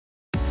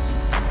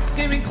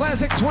Gaming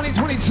Classic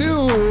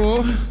 2022.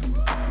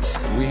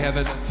 We have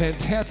a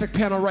fantastic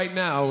panel right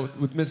now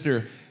with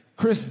Mr.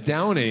 Chris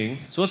Downing.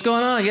 So what's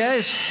going on,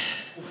 guys?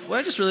 What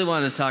I just really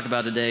wanted to talk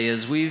about today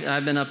is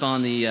I've been up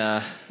on the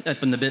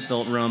up in the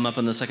BitBuilt room, up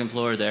on the second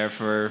floor there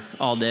for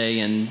all day,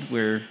 and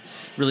we're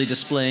really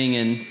displaying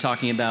and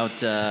talking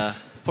about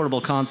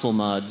portable console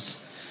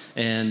mods.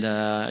 And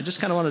I just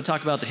kind of wanted to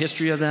talk about the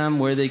history of them,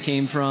 where they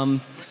came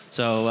from.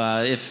 So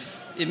if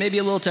it may be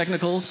a little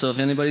technical, so if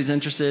anybody's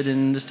interested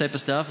in this type of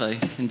stuff, I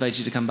invite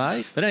you to come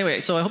by. But anyway,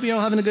 so I hope you're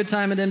all having a good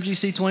time at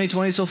MGC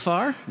 2020 so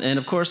far. And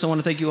of course, I want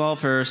to thank you all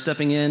for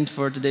stepping in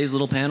for today's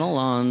little panel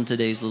on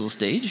today's little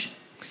stage.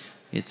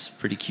 It's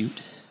pretty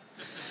cute.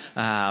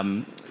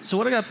 So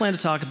what I got planned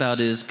to talk about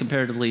is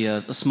comparatively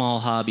a small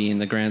hobby in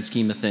the grand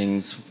scheme of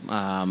things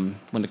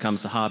when it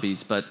comes to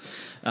hobbies. But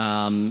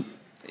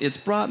it's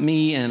brought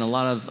me and a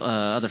lot of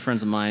other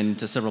friends of mine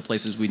to several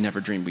places we never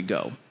dreamed we'd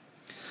go.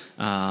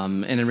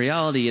 And in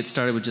reality, it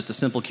started with just a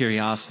simple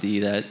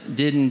curiosity that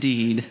did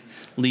indeed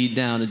lead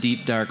down a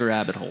deep, dark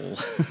rabbit hole.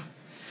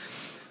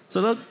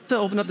 So to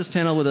open up this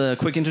panel with a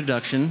quick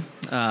introduction,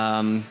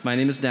 my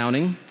name is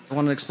Downing. I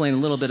want to explain a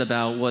little bit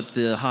about what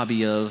the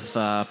hobby of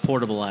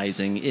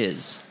portablizing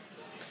is.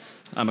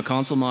 I'm a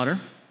console modder,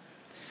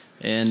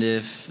 and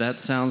if that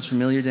sounds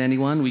familiar to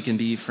anyone, we can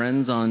be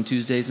friends on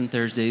Tuesdays and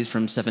Thursdays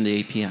from 7 to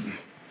 8 p.m.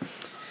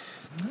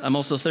 I'm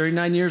also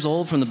 39 years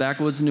old from the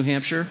backwoods of New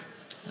Hampshire.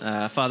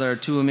 Father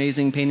of two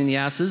amazing pain in the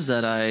asses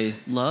that I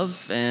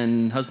love,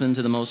 and husband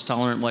to the most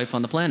tolerant wife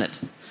on the planet.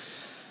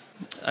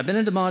 I've been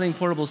into modding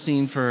portable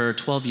scene for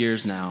 12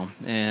 years now,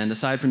 and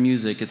aside from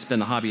music, it's been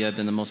the hobby I've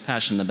been the most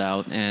passionate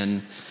about,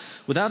 and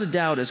without a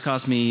doubt, it's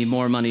cost me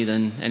more money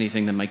than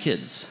anything than my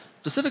kids.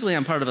 Specifically,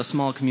 I'm part of a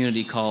small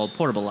community called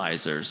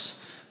Portablizers,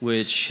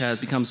 which has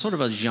become sort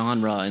of a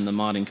genre in the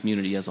modding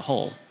community as a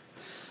whole.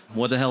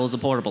 What the hell is a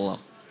portable?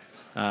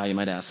 You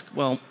might ask.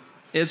 Well,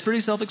 it's pretty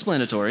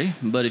self-explanatory,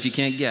 but if you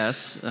can't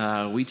guess,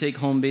 we take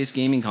home-based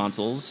gaming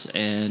consoles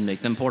and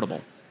make them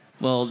portable.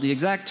 Well, the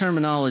exact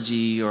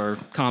terminology, or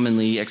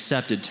commonly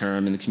accepted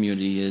term in the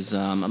community, is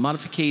a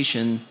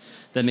modification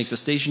that makes a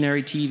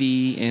stationary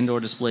TV and/or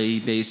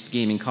display-based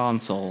gaming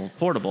console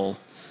portable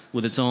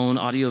with its own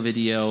audio,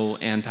 video,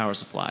 and power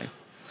supply.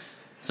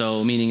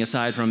 So, meaning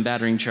aside from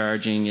battery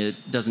charging,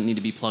 it doesn't need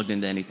to be plugged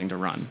into anything to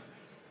run.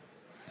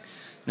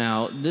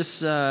 Now,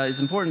 this is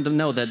important to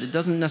know that it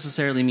doesn't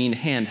necessarily mean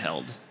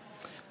handheld,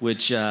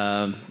 which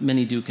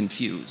many do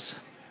confuse.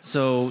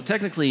 So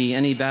technically,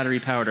 any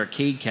battery-powered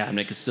arcade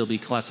cabinet could still be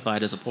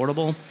classified as a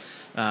portable,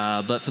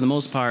 but for the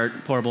most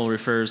part, portable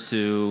refers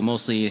to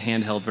mostly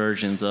handheld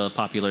versions of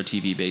popular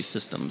TV-based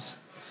systems.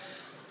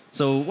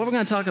 So what we're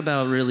going to talk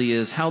about really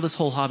is how this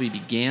whole hobby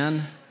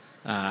began,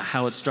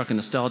 how it struck a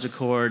nostalgia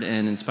chord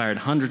and inspired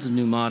hundreds of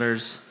new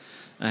modders,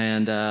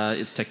 and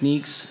its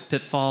techniques,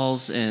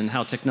 pitfalls, and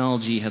how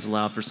technology has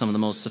allowed for some of the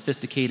most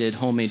sophisticated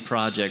homemade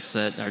projects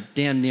that are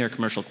damn near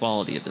commercial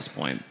quality at this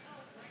point.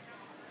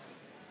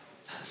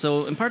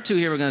 So in part two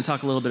here, we're going to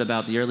talk a little bit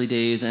about the early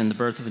days and the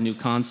birth of a new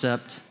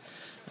concept,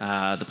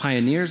 the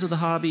pioneers of the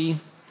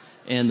hobby,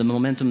 and the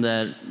momentum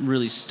that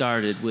really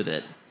started with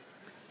it.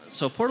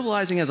 So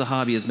portablizing as a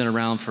hobby has been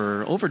around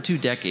for over 2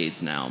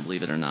 decades now,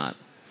 believe it or not.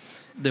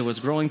 There was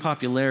growing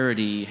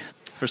popularity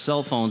for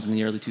cell phones in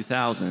the early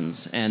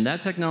 2000s, and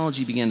that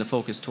technology began to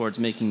focus towards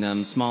making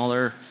them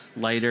smaller,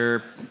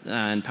 lighter,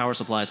 and power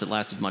supplies that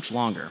lasted much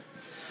longer.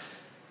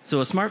 So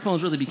as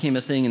smartphones really became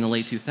a thing in the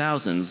late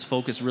 2000s,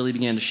 focus really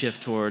began to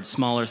shift towards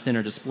smaller,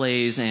 thinner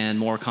displays and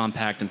more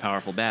compact and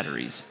powerful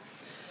batteries.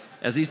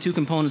 As these two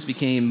components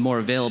became more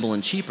available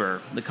and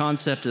cheaper, the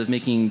concept of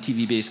making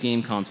TV-based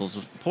game consoles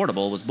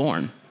portable was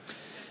born.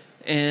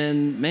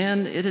 And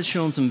man, it has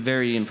shown some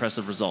very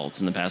impressive results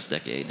in the past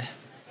decade.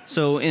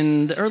 So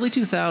in the early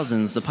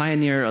 2000s, the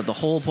pioneer of the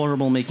whole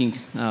portable making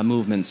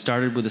movement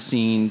started the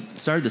scene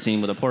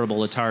with a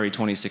portable Atari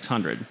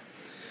 2600.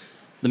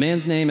 The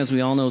man's name, as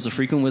we all know, is a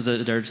frequent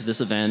visitor to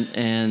this event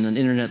and an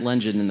internet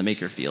legend in the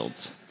maker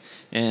fields.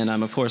 And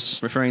I'm, of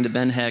course, referring to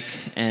Ben Heck,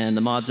 and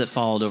the mods that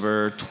followed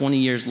over 20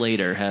 years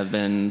later have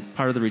been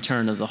part of the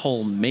return of the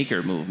whole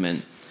maker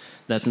movement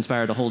that's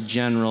inspired a whole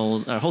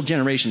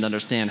generation to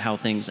understand how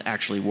things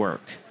actually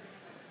work.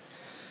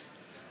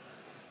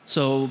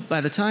 So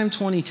by the time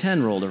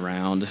 2010 rolled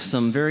around,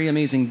 some very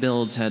amazing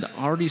builds had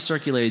already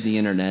circulated the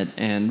internet,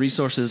 and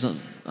resources,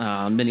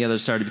 many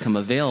others, started to become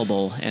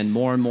available, and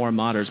more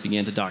modders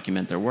began to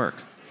document their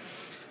work,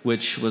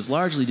 which was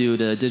largely due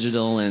to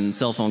digital and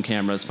cell phone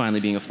cameras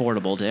finally being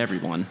affordable to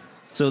everyone.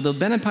 So though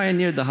Ben had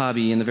pioneered the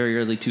hobby in the very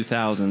early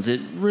 2000s,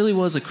 it really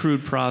was a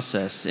crude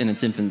process in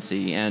its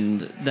infancy,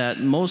 and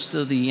that most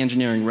of the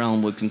engineering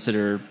realm would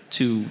consider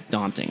too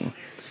daunting.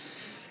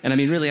 And I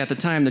mean, really, at the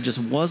time, there just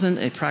wasn't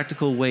a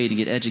practical way to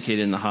get educated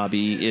in the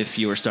hobby if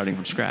you were starting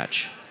from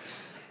scratch.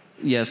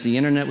 Yes, the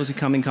internet was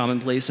becoming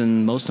commonplace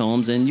in most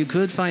homes, and you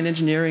could find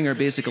engineering or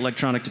basic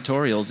electronic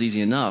tutorials easy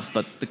enough,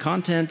 but the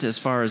content as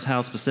far as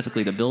how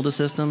specifically to build a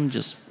system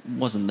just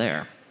wasn't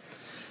there.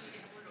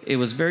 It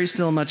was very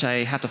still much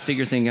I had to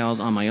figure things out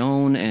on my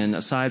own, and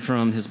aside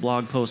from his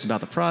blog post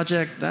about the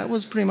project, that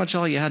was pretty much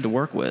all you had to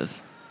work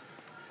with.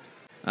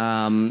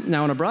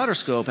 Now, in a broader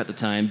scope at the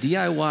time,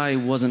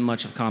 DIY wasn't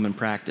much of common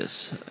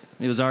practice.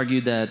 It was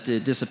argued that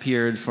it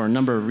disappeared for a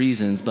number of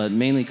reasons, but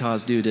mainly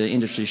caused due to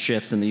industry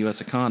shifts in the U.S.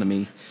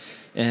 economy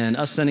and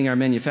us sending our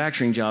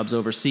manufacturing jobs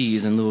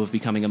overseas in lieu of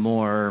becoming a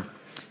more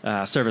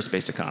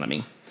service-based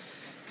economy.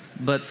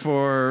 But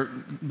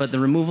the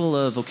removal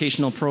of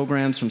vocational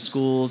programs from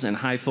schools and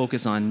high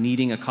focus on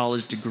needing a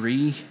college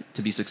degree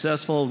to be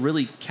successful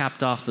really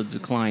capped off the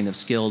decline of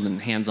skilled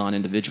and hands-on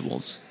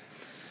individuals.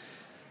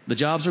 The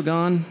jobs were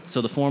gone,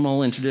 so the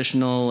formal and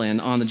traditional and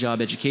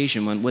on-the-job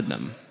education went with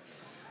them.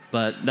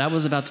 But that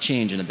was about to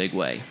change in a big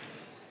way.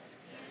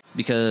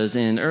 Because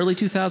in early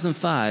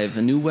 2005,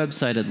 a new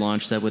website had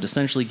launched that would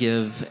essentially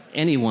give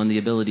anyone the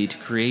ability to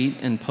create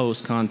and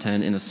post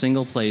content in a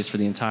single place for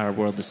the entire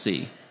world to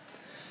see.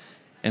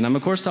 And I'm,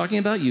 of course, talking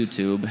about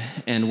YouTube.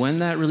 And when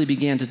that really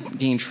began to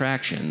gain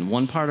traction,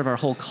 one part of our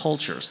whole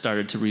culture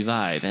started to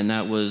revive, and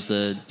that was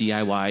the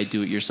DIY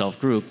do-it-yourself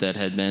group that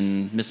had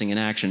been missing in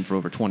action for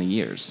over 20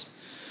 years.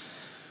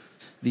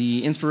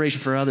 The inspiration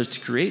for others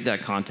to create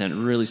that content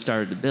really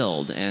started to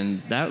build,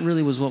 and that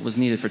really was what was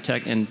needed for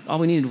tech, and all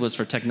we needed was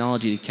for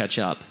technology to catch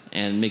up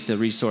and make the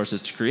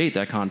resources to create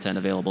that content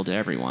available to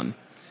everyone.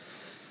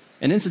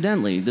 And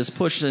incidentally, this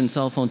push in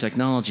cell phone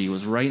technology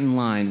was right in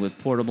line with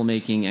portable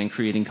making and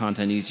creating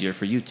content easier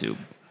for YouTube.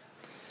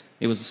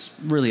 It was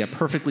really a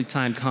perfectly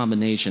timed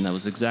combination that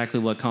was exactly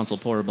what console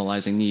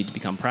portablizing needed to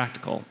become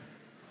practical.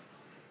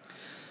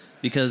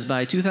 Because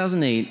by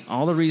 2008,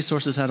 all the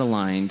resources had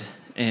aligned,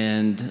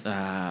 and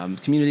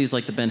communities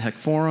like the Ben Heck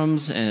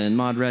forums and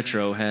Mod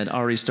Retro had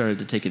already started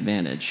to take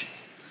advantage.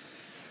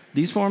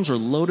 These forums were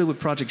loaded with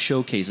project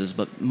showcases,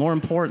 but more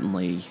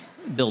importantly,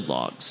 build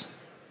logs,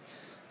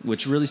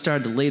 which really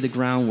started to lay the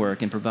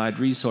groundwork and provide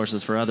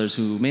resources for others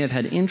who may have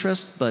had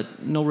interest,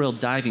 but no real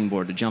diving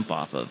board to jump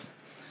off of.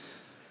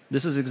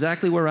 This is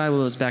exactly where I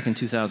was back in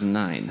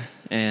 2009,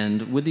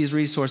 and with these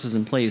resources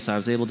in place, I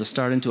was able to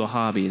start into a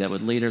hobby that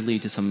would later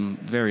lead to some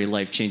very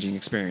life-changing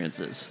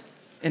experiences.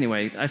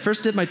 Anyway, I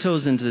first dipped my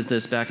toes into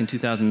this back in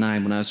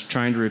 2009 when I was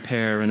trying to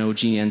repair an OG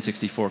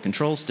N64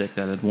 control stick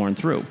that had worn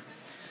through.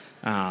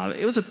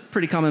 It was a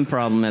pretty common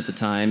problem at the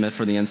time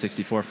for the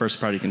N64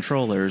 first-party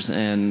controllers,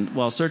 and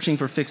while searching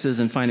for fixes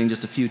and finding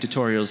just a few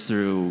tutorials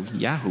through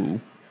Yahoo,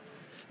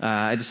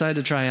 I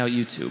decided to try out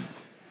YouTube.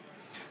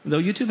 Though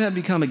YouTube had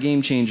become a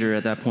game changer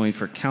at that point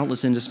for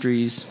countless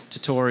industries,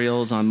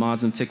 tutorials on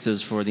mods and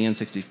fixes for the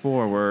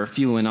N64 were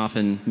few and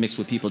often mixed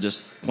with people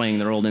just playing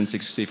their old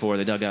N64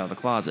 they dug out of the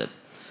closet.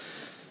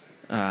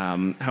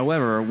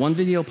 However, one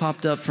video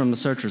popped up from the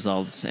search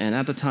results, and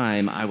at the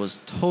time, I was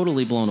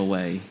totally blown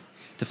away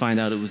to find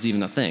out it was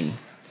even a thing.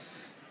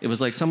 It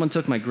was like someone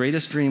took my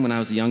greatest dream when I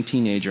was a young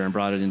teenager and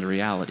brought it into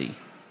reality.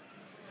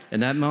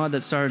 And that mod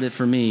that started it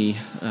for me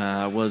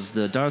was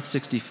the Darth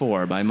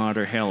 64 by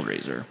modder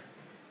Hellraiser.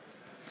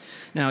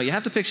 Now, you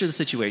have to picture the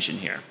situation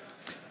here,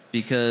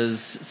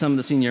 because some of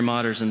the senior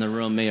modders in the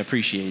room may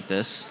appreciate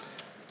this.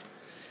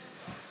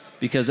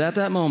 Because at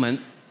that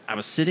moment, I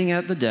was sitting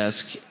at the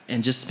desk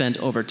and just spent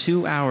over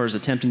 2 hours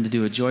attempting to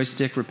do a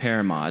joystick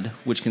repair mod,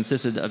 which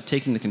consisted of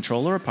taking the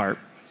controller apart,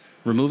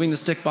 removing the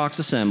stick box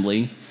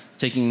assembly,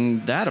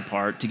 taking that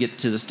apart to get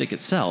to the stick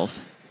itself,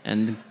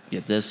 and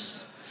get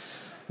this,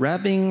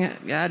 wrapping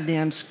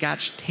goddamn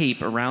Scotch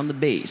tape around the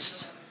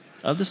base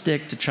of the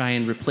stick to try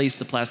and replace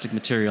the plastic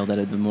material that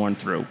had been worn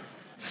through.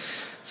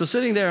 So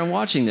sitting there and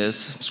watching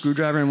this,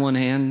 screwdriver in one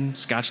hand,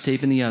 Scotch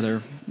tape in the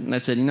other, and I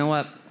said, you know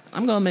what,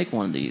 I'm gonna make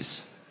one of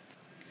these.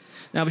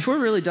 Now, before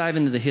we really dive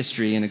into the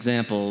history and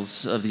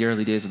examples of the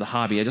early days of the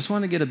hobby, I just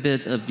want to get a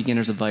bit of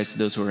beginner's advice to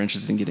those who are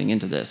interested in getting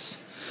into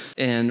this.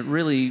 And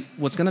really,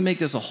 what's going to make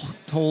this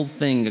whole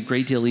thing a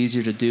great deal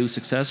easier to do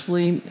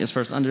successfully is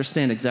first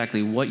understand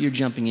exactly what you're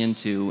jumping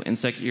into and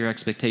set your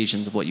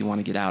expectations of what you want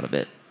to get out of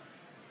it.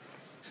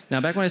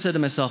 Now, back when I said to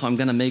myself, I'm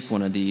going to make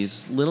one of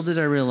these, little did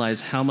I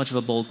realize how much of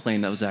a bold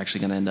claim that was actually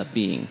going to end up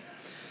being.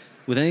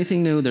 With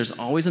anything new, there's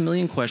always a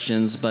million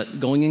questions, but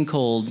going in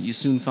cold, you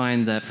soon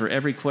find that for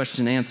every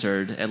question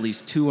answered, at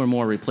least 2 or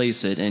more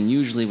replace it, and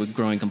usually with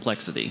growing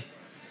complexity.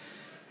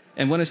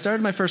 And when I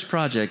started my first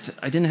project,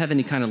 I didn't have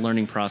any kind of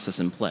learning process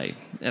in play.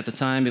 At the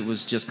time, it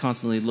was just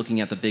constantly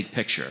looking at the big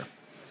picture.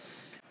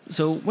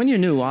 So when you're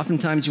new,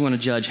 oftentimes you want to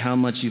judge how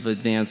much you've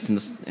advanced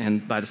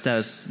and by the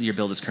status your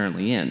build is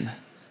currently in.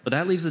 But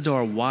that leaves the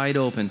door wide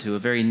open to a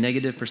very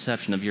negative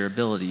perception of your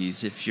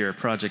abilities if your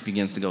project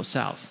begins to go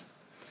south.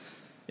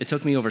 It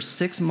took me over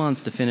 6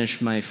 months to finish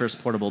my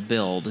first portable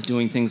build,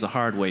 doing things the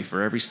hard way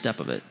for every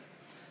step of it.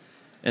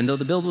 And though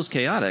the build was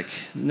chaotic,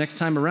 next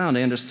time around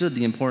I understood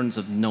the importance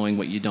of knowing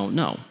what you don't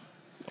know.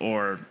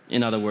 Or,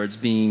 in other words,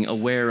 being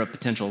aware of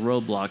potential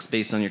roadblocks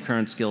based on your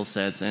current skill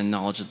sets and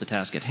knowledge of the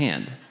task at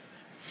hand.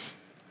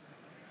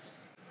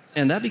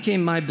 And that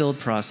became my build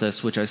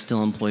process, which I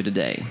still employ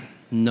today.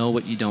 Know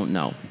what you don't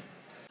know.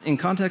 In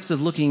context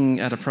of looking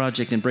at a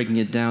project and breaking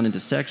it down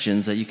into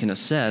sections that you can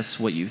assess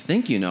what you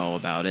think you know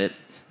about it,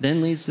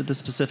 then leads to the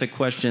specific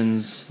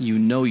questions you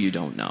know you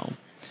don't know,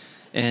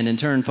 and in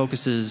turn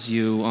focuses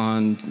you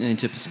on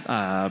into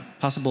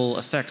possible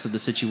effects of the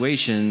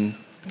situation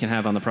can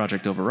have on the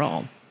project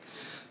overall.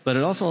 But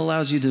it also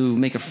allows you to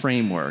make a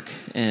framework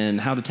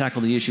and how to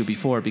tackle the issue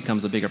before it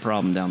becomes a bigger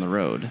problem down the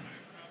road.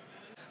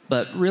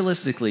 But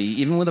realistically,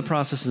 even with a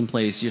process in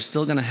place, you're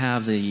still going to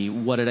have the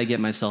what did I get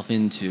myself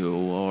into,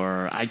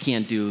 or I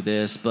can't do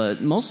this,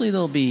 but mostly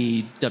there'll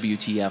be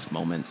WTF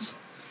moments.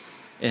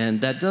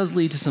 And that does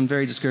lead to some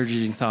very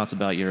discouraging thoughts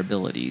about your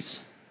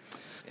abilities.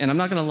 And I'm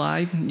not going to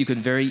lie, you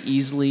could very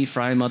easily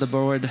fry a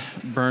motherboard,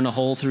 burn a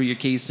hole through your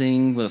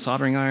casing with a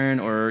soldering iron,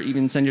 or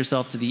even send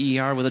yourself to the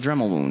ER with a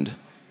Dremel wound.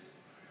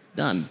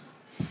 Done.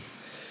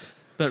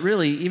 But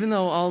really, even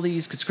though all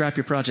these could scrap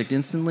your project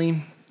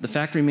instantly, the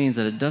fact remains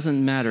that it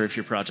doesn't matter if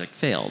your project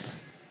failed.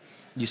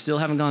 You still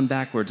haven't gone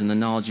backwards in the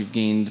knowledge you've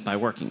gained by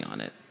working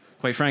on it.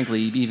 Quite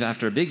frankly, even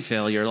after a big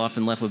fail, you're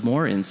often left with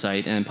more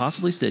insight and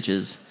possibly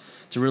stitches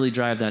to really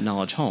drive that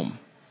knowledge home.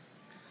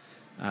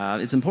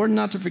 It's important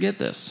not to forget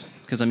this,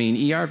 because,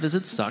 ER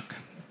visits suck,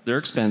 they're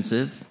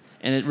expensive,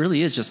 and it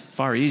really is just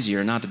far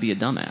easier not to be a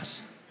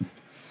dumbass.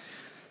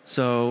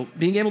 So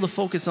being able to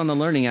focus on the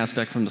learning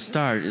aspect from the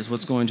start is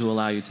what's going to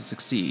allow you to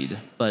succeed,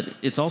 but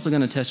it's also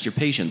going to test your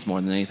patience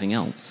more than anything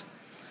else.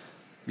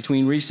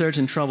 Between research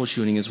and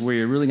troubleshooting is where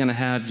you're really going to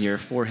have your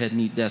forehead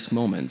meet desk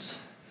moments.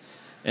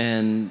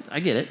 And I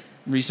get it,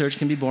 research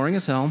can be boring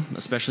as hell,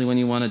 especially when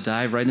you want to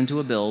dive right into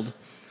a build,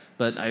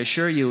 but I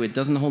assure you it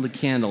doesn't hold a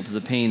candle to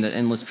the pain that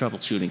endless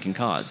troubleshooting can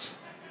cause.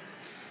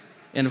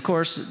 And of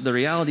course, the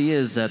reality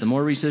is that the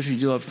more research you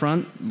do up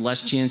front, the less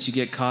chance you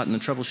get caught in a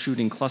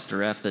troubleshooting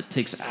cluster F that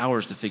takes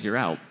hours to figure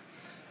out,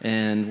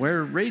 and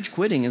where rage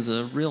quitting is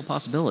a real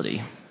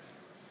possibility.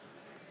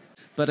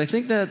 But I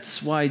think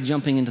that's why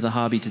jumping into the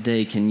hobby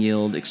today can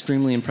yield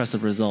extremely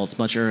impressive results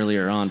much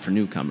earlier on for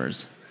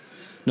newcomers.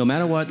 No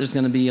matter what, there's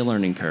going to be a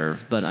learning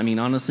curve, but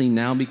honestly,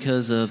 now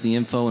because of the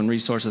info and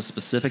resources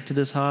specific to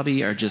this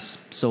hobby are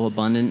just so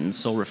abundant and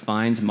so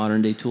refined to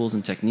modern day tools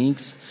and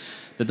techniques,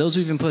 that those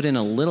who even put in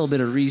a little bit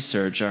of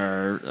research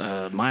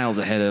are miles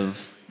ahead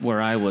of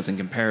where I was in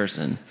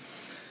comparison.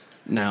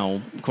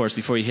 Now, of course,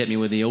 before you hit me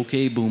with the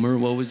 "okay, boomer,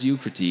 what was you"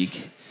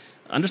 critique,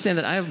 understand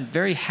that I'm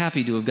very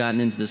happy to have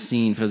gotten into the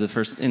scene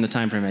in the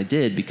time frame I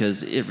did,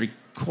 because it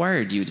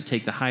required you to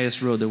take the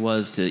highest road there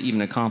was to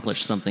even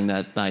accomplish something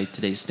that by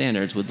today's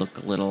standards would look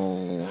a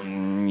little,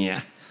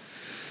 yeah.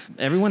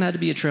 Everyone had to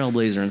be a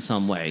trailblazer in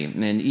some way,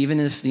 and even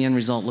if the end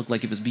result looked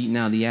like it was beaten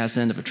out of the ass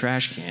end of a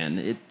trash can,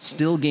 it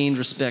still gained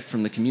respect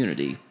from the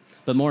community.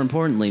 But more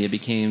importantly, it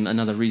became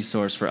another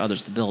resource for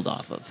others to build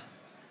off of.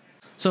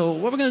 So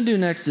what we're going to do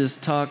next is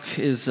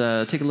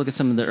take a look at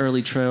some of the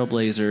early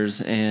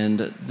trailblazers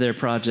and their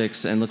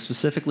projects and look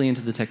specifically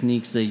into the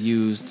techniques they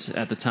used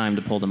at the time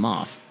to pull them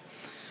off.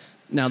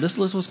 Now, this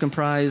list was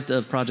comprised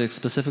of projects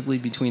specifically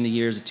between the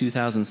years of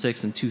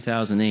 2006 and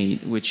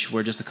 2008, which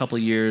were just a couple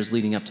of years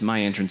leading up to my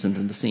entrance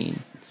into the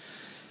scene.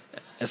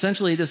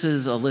 Essentially, this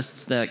is a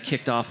list that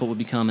kicked off what would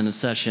become an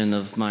obsession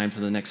of mine for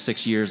the next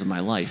 6 years of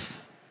my life.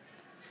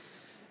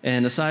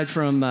 And aside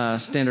from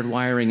standard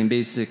wiring and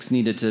basics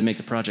needed to make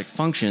the project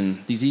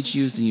function, these each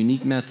used a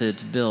unique method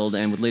to build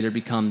and would later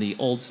become the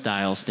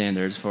old-style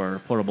standards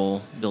for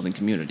portable building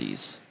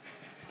communities.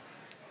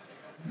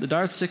 The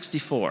Darth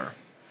 64.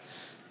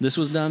 This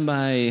was done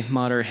by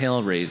modder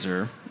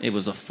Hellraiser. It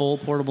was a full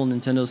portable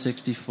Nintendo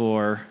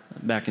 64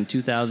 back in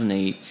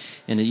 2008,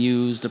 and it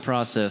used a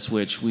process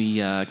which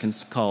we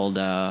called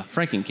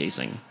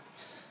frankencasing.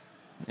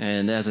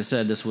 And as I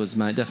said, this was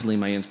definitely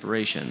my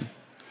inspiration.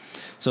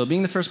 So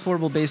being the first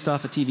portable based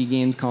off a TV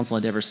game console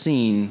I'd ever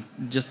seen,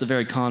 just the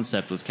very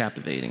concept was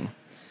captivating.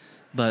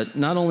 But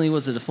not only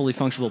was it a fully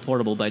functional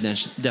portable by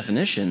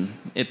definition,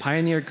 it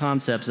pioneered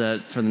concepts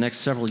that for the next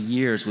several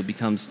years would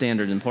become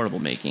standard in portable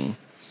making.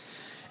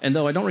 And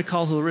though I don't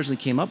recall who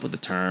originally came up with the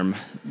term,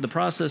 the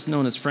process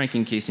known as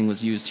frankencasing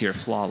was used here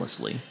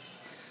flawlessly.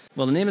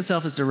 Well, the name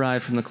itself is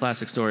derived from the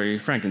classic story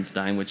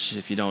Frankenstein, which,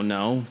 if you don't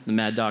know, the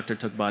mad doctor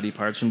took body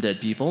parts from dead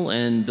people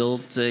and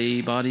built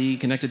a body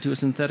connected to a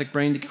synthetic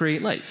brain to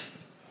create life.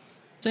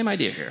 Same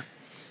idea here.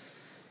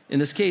 In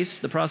this case,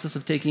 the process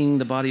of taking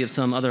the body of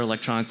some other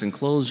electronics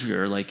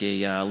enclosure, like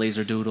a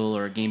laser doodle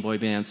or a Game Boy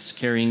Advance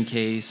carrying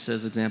case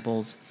as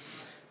examples,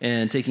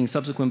 and taking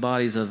subsequent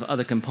bodies of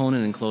other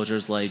component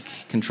enclosures like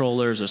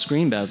controllers or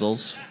screen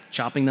bezels,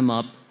 chopping them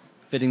up,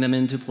 fitting them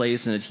into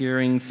place, and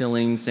adhering,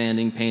 filling,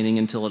 sanding, painting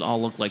until it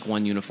all looked like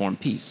one uniform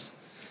piece.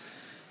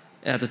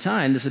 At the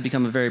time, this had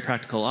become a very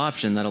practical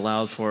option that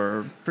allowed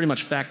for pretty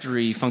much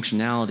factory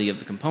functionality of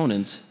the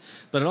components,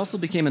 but it also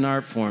became an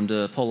art form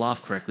to pull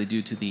off correctly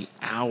due to the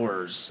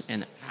hours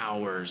and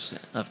hours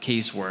of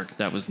casework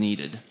that was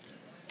needed.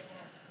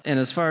 And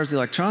as far as the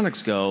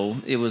electronics go,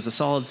 it was a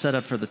solid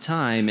setup for the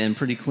time and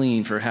pretty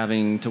clean for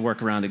having to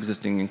work around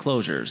existing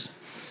enclosures.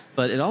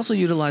 But it also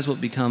utilized what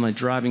would become a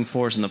driving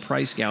force in the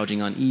price gouging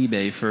on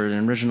eBay for the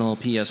original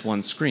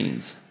PS1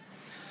 screens.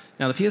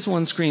 Now, the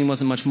PS1 screen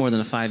wasn't much more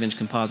than a 5-inch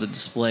composite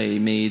display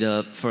made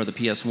up for the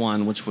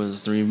PS1, which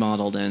was the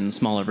remodeled and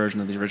smaller version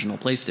of the original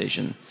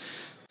PlayStation.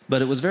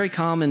 But it was a very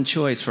common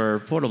choice for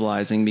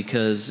Portablizing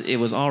because it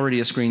was already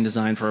a screen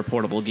designed for a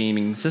portable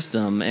gaming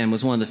system and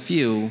was one of the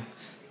few,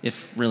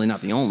 if really not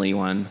the only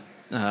one,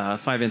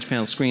 5-inch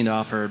panel screen to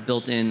offer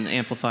built-in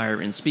amplifier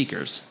and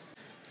speakers.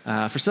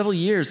 For several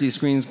years, these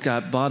screens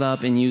got bought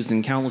up and used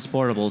in countless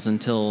portables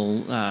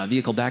until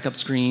vehicle backup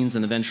screens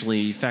and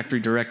eventually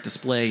factory direct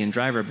display and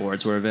driver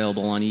boards were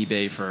available on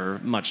eBay for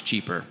much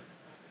cheaper.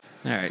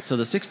 All right, so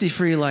the 60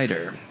 Free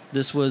Lighter.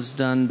 This was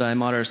done by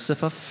modder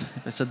Sifuf,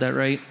 if I said that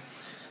right.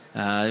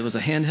 It was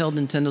a handheld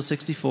Nintendo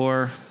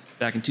 64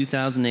 back in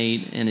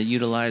 2008, and it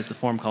utilized a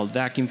form called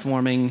vacuum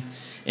forming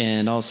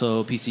and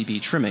also PCB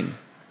trimming.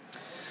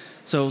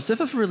 So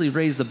Sifuf really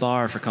raised the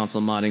bar for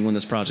console modding when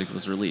this project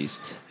was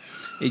released.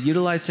 It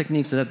utilized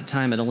techniques that at the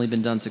time had only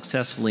been done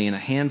successfully in a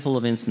handful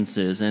of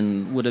instances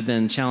and would have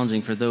been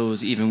challenging for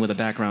those even with a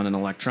background in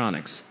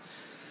electronics.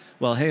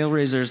 While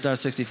Hellraiser's Darth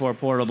 64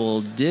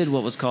 Portable did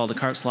what was called a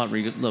cart slot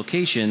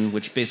relocation,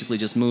 which basically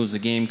just moves the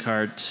game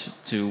cart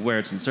to where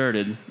it's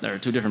inserted, or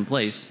to a different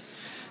place,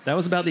 that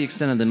was about the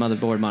extent of the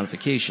motherboard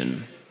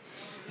modification.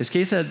 His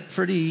case had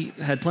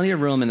plenty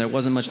of room and there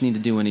wasn't much need to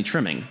do any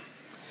trimming.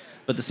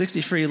 But the 60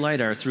 Free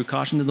Lighter threw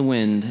caution to the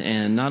wind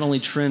and not only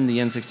trimmed the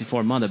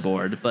N64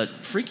 motherboard, but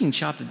freaking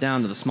chopped it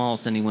down to the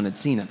smallest anyone had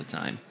seen at the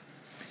time.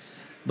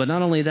 But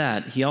not only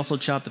that, he also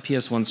chopped the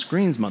PS1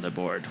 screen's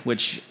motherboard,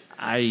 which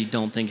I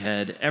don't think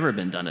had ever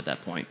been done at that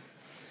point.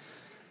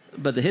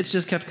 But the hits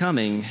just kept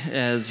coming,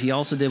 as he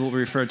also did what we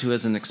refer to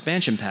as an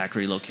expansion pack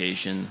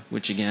relocation,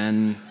 which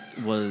again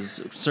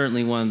was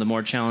certainly one of the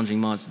more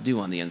challenging mods to do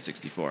on the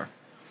N64.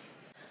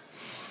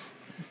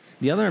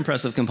 The other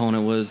impressive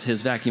component was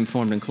his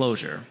vacuum-formed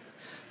enclosure.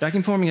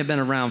 Vacuum forming had been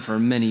around for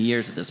many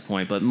years at this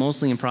point, but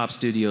mostly in prop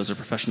studios or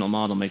professional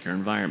model maker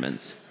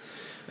environments.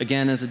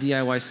 Again, as a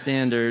DIY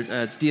standard,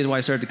 as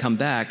DIY started to come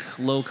back,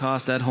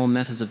 low-cost at-home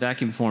methods of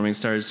vacuum forming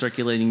started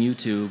circulating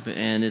YouTube,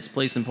 and its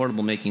place in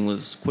portable making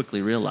was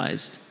quickly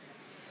realized.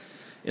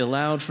 It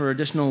allowed for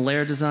additional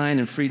layer design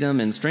and freedom,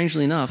 and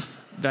strangely enough,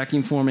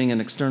 vacuum forming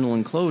an external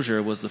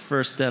enclosure was the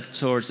first step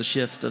towards the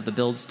shift of the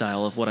build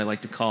style of what I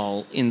like to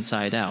call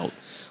inside out,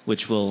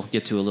 which we'll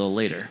get to a little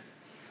later.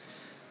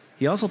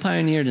 He also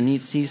pioneered a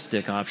neat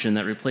C-stick option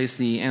that replaced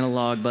the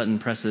analog button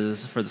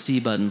presses for the C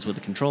buttons with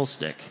a control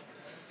stick.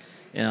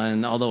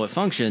 And although it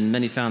functioned,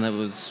 many found that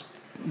it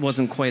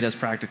wasn't quite as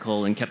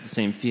practical and kept the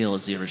same feel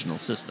as the original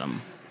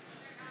system.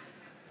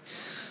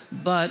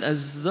 But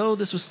as though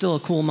this was still a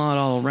cool mod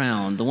all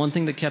around, the one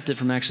thing that kept it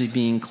from actually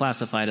being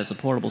classified as a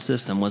portable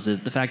system was the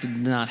fact it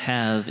did not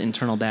have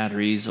internal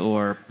batteries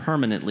or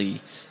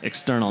permanently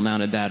external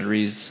mounted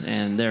batteries,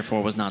 and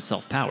therefore was not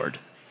self-powered.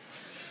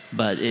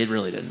 But it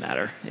really didn't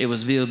matter. It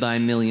was viewed by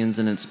millions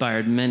and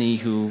inspired many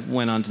who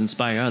went on to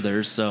inspire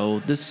others, so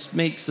this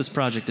makes this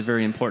project a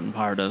very important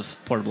part of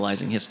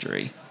portablizing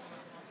history.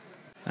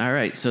 All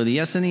right, so the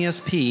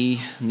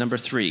SNES-P number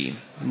 3,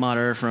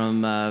 modder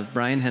from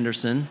Brian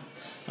Henderson,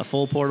 a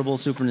full portable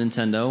Super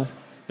Nintendo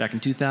back in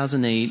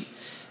 2008,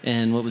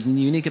 and what was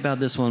unique about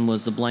this one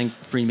was the blank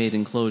pre-made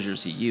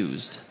enclosures he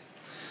used.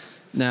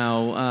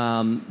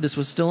 Now, this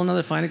was still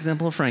another fine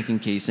example of franking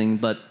casing,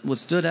 but what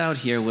stood out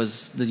here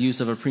was the use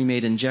of a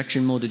pre-made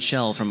injection-molded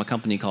shell from a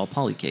company called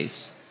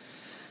Polycase.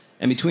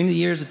 And between the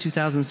years of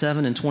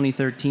 2007 and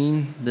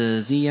 2013, the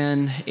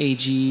ZN,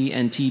 AG,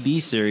 and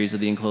TB series of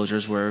the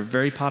enclosures were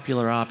very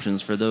popular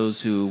options for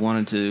those who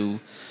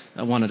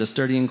wanted a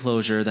sturdy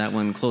enclosure that,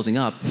 when closing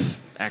up,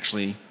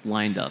 actually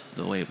lined up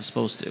the way it was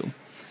supposed to.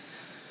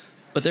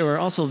 But there were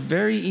also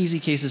very easy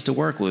cases to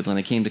work with when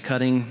it came to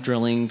cutting,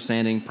 drilling,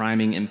 sanding,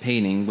 priming, and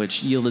painting,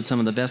 which yielded some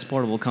of the best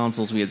portable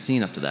consoles we had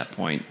seen up to that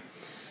point.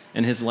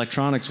 And his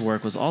electronics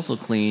work was also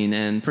clean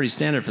and pretty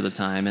standard for the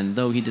time, and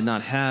though he did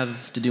not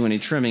have to do any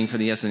trimming for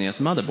the SNES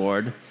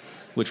motherboard,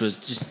 which was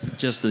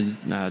just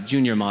the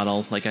junior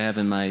model like I have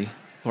in my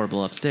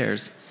portable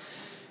upstairs,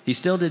 he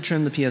still did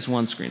trim the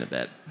PS1 screen a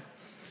bit.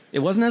 It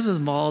wasn't as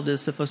involved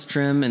as Sifuf's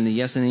trim, and the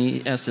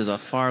SNES is a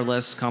far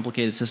less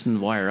complicated system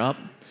to wire up,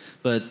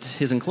 but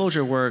his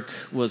enclosure work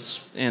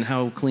and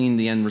how clean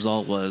the end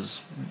result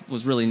was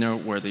really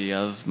noteworthy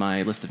of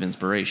my list of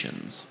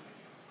inspirations.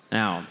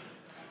 Now,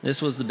 this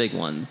was the big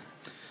one.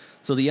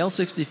 So the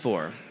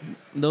L64.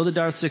 Though the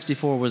Darth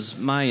 64 was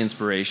my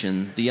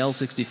inspiration, the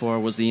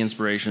L64 was the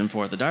inspiration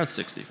for the Darth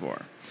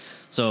 64.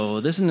 So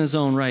this in its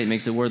own right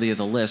makes it worthy of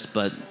the list,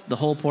 but the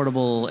whole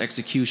portable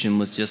execution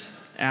was just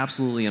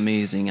absolutely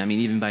amazing. I mean,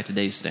 even by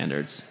today's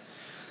standards.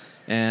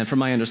 And from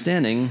my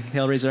understanding,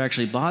 Hellraiser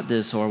actually bought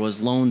this or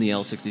was loaned the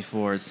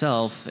L64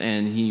 itself,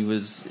 and he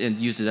used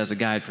it as a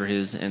guide for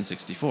his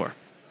N64.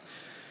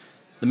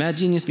 The mad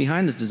genius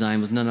behind this design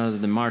was none other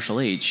than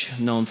Marshall H.,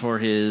 known for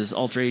his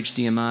Ultra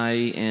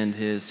HDMI and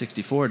his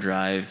 64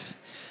 drive,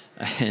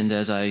 and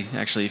as I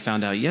actually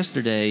found out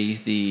yesterday,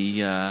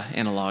 the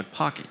analog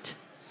pocket,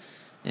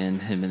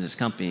 and him and his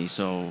company.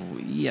 So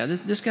yeah,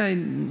 this guy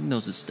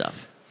knows his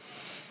stuff.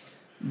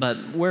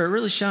 But where it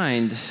really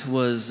shined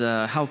was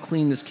how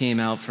clean this came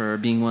out for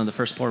being one of the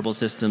first portable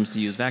systems to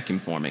use vacuum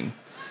forming.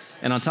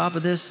 And on top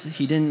of this,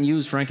 he didn't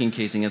use franking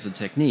casing as a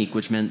technique,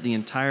 which meant the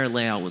entire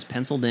layout was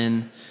penciled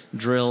in,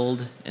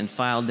 drilled, and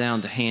filed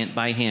down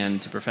by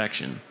hand to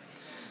perfection.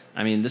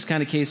 I mean, this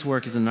kind of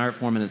casework is an art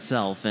form in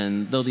itself,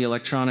 and though the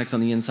electronics on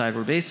the inside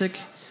were basic,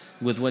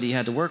 with what he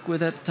had to work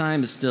with at the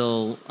time is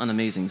still an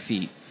amazing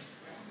feat.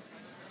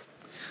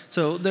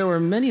 So there were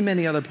many,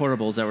 many other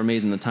portables that were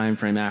made in the time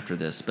frame after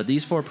this, but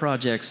these 4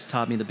 projects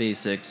taught me the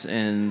basics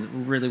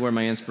and really were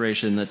my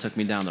inspiration that took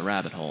me down the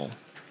rabbit hole.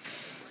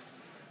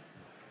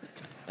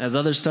 As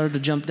others started to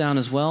jump down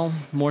as well,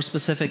 more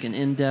specific and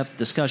in-depth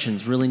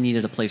discussions really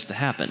needed a place to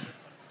happen.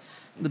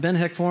 The Ben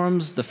Heck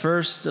forums, the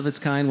first of its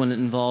kind when it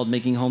involved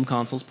making home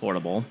consoles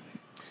portable.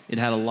 It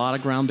had a lot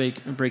of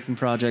groundbreaking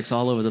projects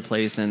all over the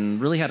place and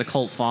really had a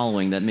cult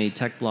following that made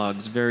tech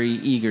blogs very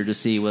eager to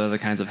see what other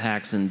kinds of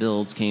hacks and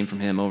builds came from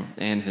him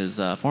and his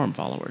forum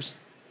followers.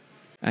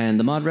 And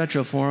the Mod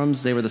Retro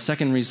forums, they were the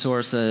second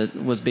resource that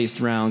was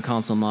based around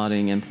console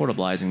modding and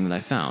portablizing that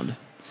I found.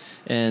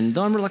 And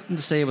though I'm reluctant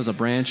to say it was a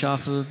branch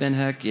off of Ben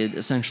Heck, it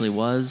essentially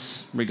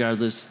was.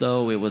 Regardless,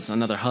 though, it was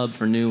another hub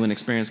for new and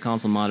experienced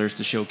console modders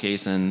to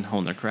showcase and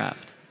hone their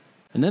craft.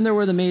 And then there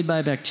were the Made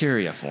by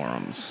Bacteria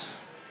forums.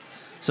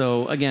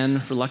 So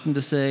again, reluctant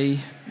to say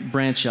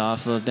branch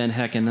off of Ben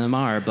Heck and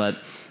MR, but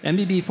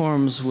MBB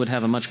forums would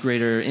have a much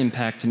greater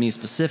impact to me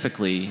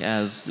specifically,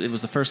 as it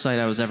was the first site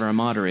I was ever a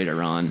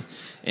moderator on,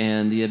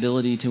 and the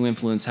ability to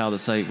influence how the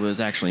site was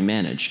actually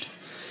managed.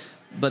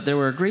 But there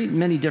were a great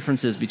many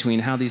differences between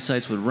how these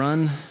sites would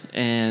run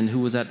and who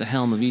was at the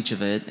helm of each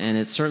of it, and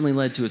it certainly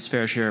led to its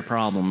fair share of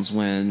problems,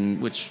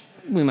 which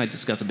we might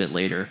discuss a bit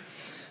later.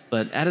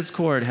 But at its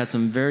core, it had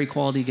some very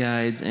quality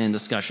guides and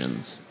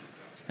discussions.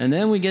 And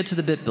then we get to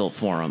the BitBuilt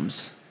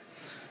forums.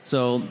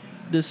 So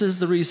this is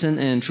the recent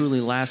and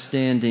truly last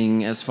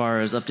standing as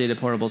far as updated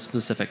portable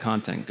specific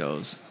content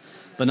goes.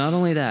 But not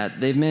only that,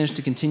 they've managed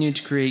to continue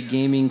to create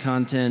gaming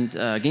content,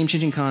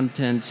 game-changing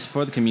content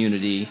for the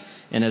community,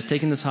 and has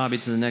taken this hobby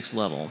to the next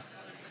level.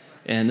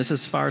 And this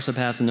has far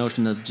surpassed the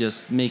notion of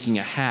just making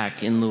a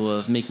hack in lieu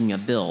of making a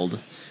build,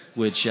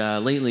 which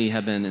lately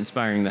have been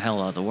inspiring the hell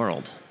out of the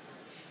world.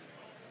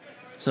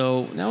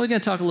 So now we're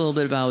going to talk a little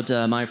bit about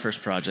my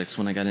first projects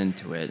when I got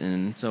into it.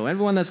 And so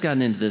everyone that's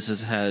gotten into this has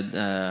had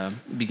a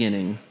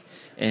beginning.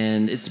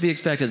 And it's to be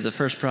expected that the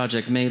first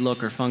project may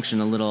look or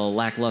function a little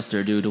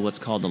lackluster due to what's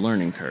called the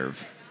learning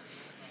curve.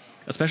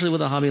 Especially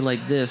with a hobby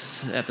like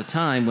this, at the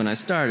time when I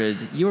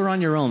started, you were on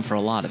your own for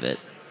a lot of it.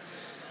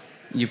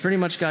 You pretty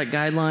much got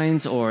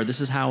guidelines or this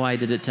is how I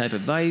did it type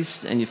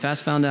advice, and you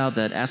fast found out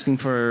that asking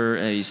for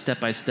a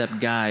step-by-step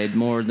guide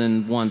more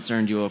than once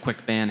earned you a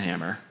quick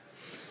banhammer.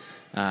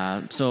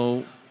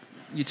 So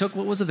you took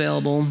what was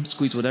available,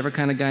 squeezed whatever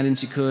kind of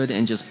guidance you could,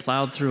 and just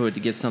plowed through it to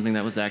get something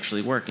that was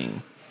actually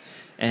working.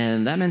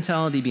 And that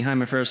mentality behind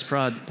my first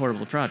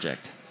portable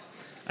project.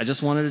 I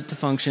just wanted it to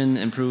function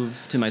and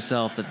prove to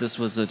myself that this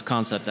was a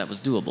concept that was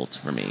doable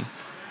for me.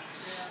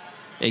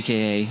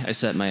 AKA, I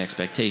set my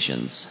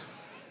expectations.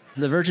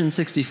 The Virgin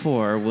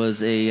 64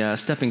 was a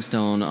stepping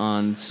stone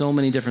on so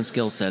many different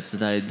skill sets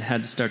that I'd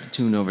had to start to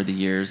tune over the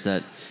years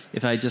that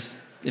if I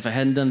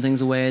hadn't done things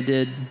the way I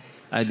did,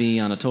 I'd be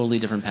on a totally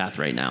different path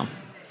right now.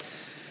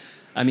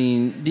 I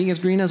mean, being as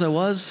green as I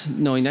was,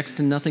 knowing next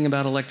to nothing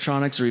about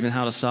electronics or even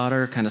how to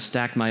solder kind of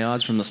stacked my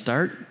odds from the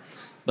start.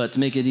 But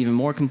to make it even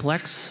more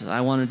complex,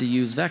 I wanted to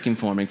use vacuum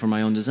forming for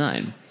my own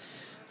design.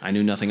 I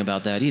knew nothing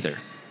about that either.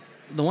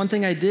 The one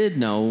thing I did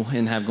know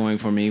and have going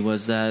for me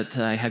was that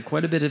I had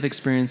quite a bit of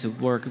experience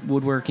with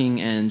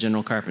woodworking and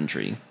general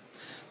carpentry.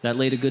 That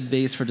laid a good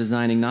base for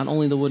designing not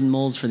only the wooden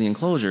molds for the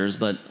enclosures,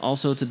 but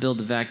also to build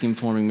the vacuum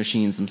forming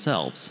machines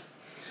themselves.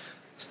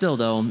 Still,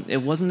 though, it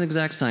wasn't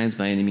exact science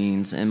by any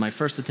means, and my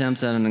first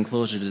attempts at an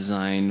enclosure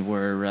design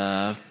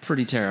were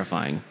pretty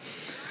terrifying.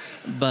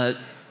 But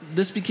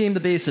this became the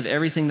base of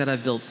everything that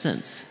I've built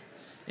since,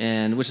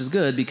 and which is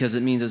good because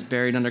it means it's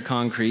buried under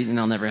concrete and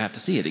I'll never have to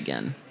see it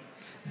again.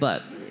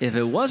 But if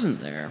it wasn't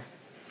there,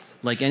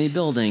 like any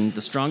building,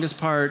 the strongest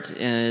part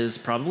is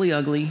probably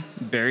ugly,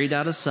 buried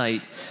out of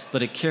sight,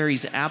 but it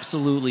carries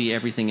absolutely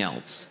everything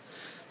else.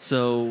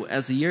 So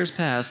as the years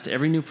passed,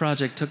 every new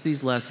project took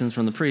these lessons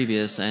from the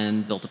previous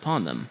and built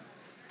upon them,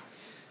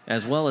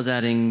 as well as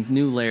adding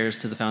new layers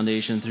to the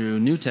foundation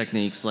through new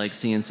techniques like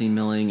CNC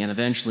milling and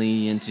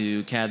eventually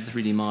into CAD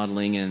 3D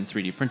modeling and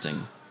 3D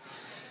printing.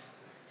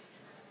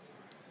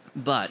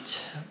 But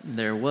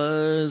there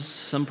was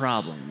some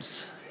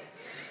problems.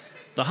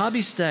 The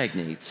hobby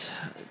stagnates.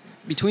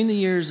 Between the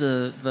years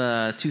of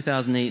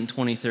 2008 and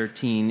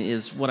 2013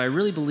 is what I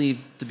really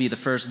believe to be the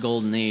first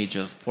golden age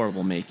of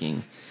portable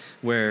making,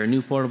 where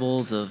new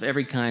portables of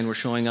every kind were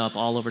showing up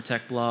all over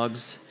tech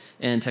blogs,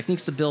 and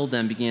techniques to build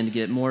them began to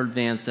get more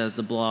advanced as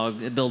the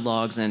build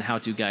logs and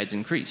how-to guides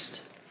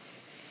increased.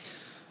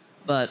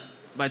 But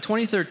by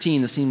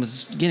 2013, the scene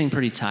was getting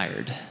pretty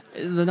tired.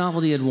 The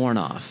novelty had worn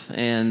off,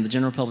 and the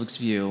general public's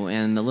view,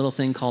 and the little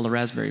thing called a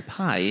Raspberry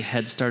Pi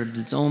had started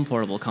its own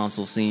portable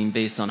console scene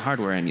based on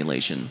hardware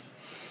emulation.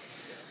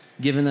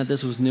 Given that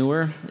this was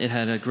newer, it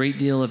had a great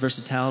deal of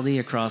versatility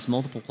across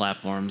multiple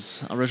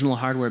platforms. Original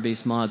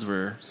hardware-based mods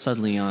were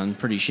suddenly on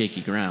pretty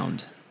shaky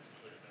ground.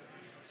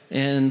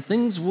 And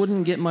things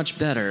wouldn't get much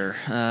better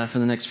for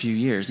the next few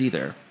years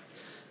either.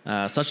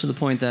 Such to the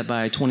point that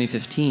by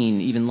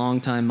 2015, even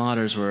longtime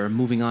modders were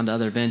moving on to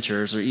other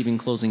ventures or even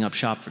closing up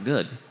shop for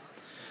good.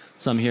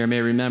 Some here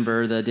may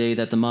remember the day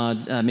that the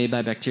mod Made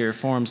by Bacteria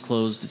Forums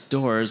closed its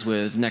doors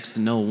with next to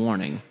no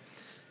warning,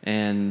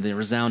 and the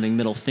resounding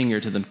middle finger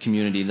to the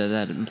community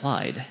that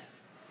implied.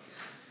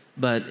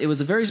 But it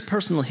was a very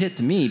personal hit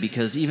to me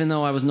because even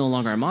though I was no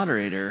longer a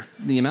moderator,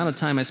 the amount of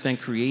time I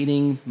spent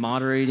creating,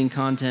 moderating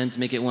content to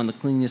make it one of the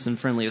cleanest and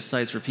friendliest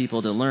sites for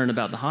people to learn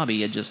about the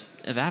hobby had just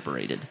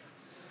evaporated.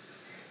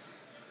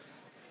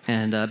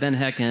 And Ben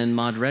Heck and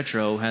Mod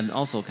Retro had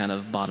also kind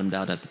of bottomed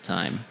out at the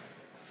time.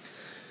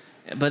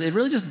 But it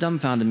really just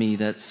dumbfounded me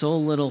that so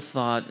little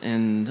thought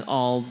and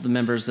all the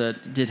members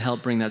that did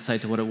help bring that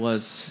site to what it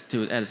was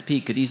at its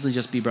peak could easily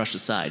just be brushed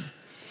aside.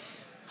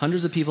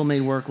 Hundreds of people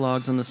made work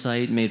logs on the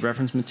site, made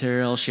reference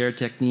material, shared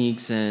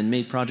techniques, and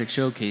made project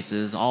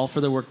showcases, all for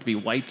their work to be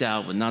wiped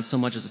out with not so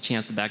much as a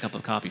chance to back up a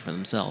copy for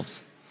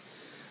themselves.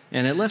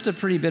 And it left a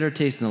pretty bitter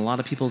taste in a lot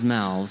of people's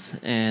mouths,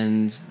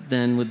 and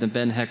then with the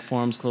Ben Heck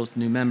forums closed to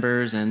new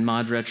members and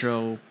Mod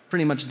Retro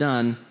pretty much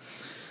done,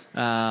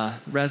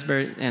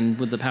 Raspberry, and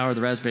with the power of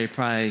the Raspberry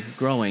Pi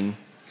growing,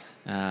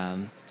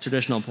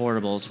 traditional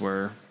portables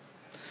were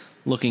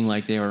looking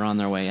like they were on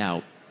their way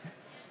out.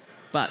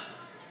 But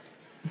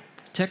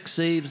tech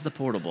saves the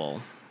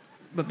portable.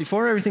 But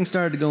before everything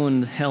started to go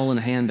in hell in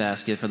a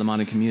handbasket for the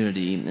modding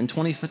community, in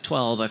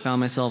 2012 I found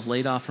myself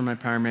laid off from my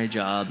primary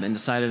job and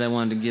decided I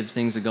wanted to give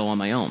things a go on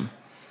my own.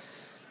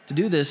 To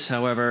do this,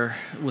 however,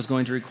 was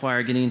going to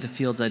require getting into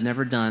fields I'd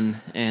never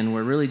done, and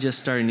were really just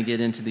starting to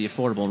get into the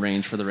affordable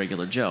range for the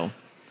regular Joe.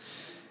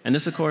 And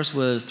this, of course,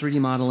 was 3D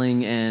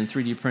modeling and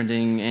 3D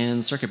printing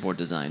and circuit board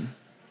design.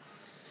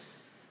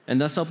 And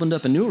thus opened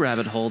up a new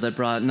rabbit hole that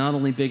brought not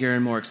only bigger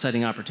and more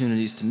exciting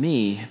opportunities to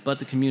me, but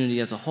the community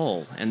as a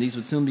whole, and these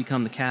would soon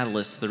become the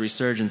catalyst to the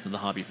resurgence of the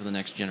hobby for the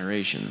next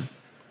generation.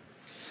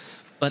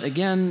 But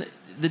again,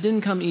 that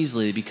didn't come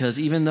easily, because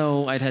even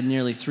though I'd had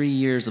nearly 3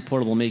 years of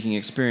portable making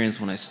experience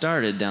when I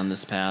started down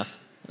this path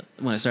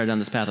of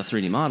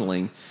 3D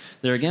modeling,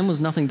 there again was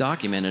nothing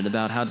documented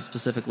about how to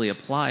specifically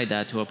apply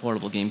that to a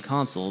portable game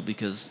console,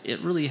 because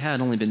it really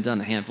had only been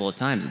done a handful of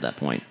times at that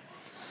point.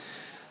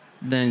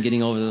 Then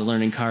getting over the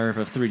learning curve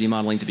of 3D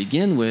modeling to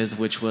begin with,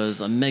 which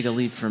was a mega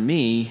leap for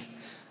me.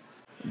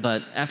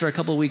 But after a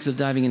couple of weeks of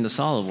diving into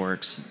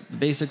SolidWorks, the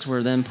basics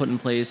were then put in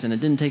place, and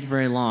it didn't take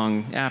very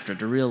long after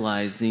to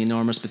realize the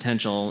enormous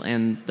potential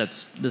and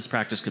this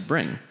practice could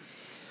bring.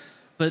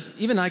 But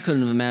even I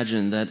couldn't have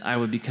imagined that I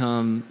would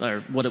become,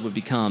 or what it would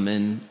become,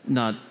 and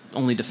not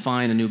only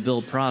define a new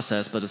build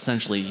process, but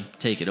essentially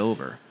take it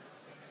over.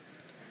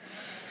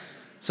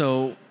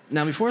 So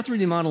now, before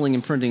 3D modeling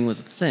and printing was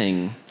a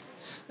thing,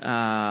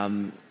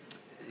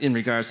 in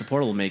regards to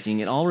portable making,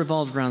 it all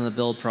revolved around the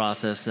build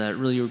process that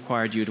really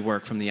required you to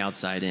work from the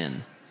outside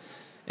in.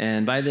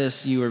 And by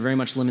this, you were very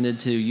much limited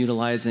to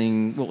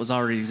utilizing what was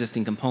already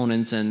existing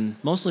components and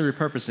mostly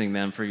repurposing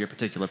them for your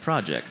particular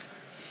project.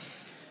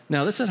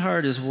 Now, this at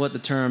heart is what the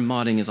term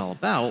modding is all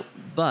about,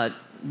 but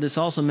this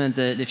also meant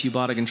that if you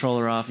bought a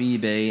controller off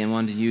eBay and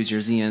wanted to use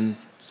your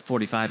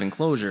ZN45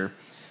 enclosure,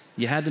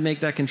 you had to make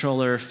that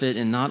controller fit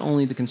in not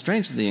only the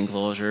constraints of the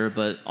enclosure,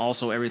 but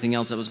also everything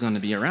else that was going to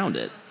be around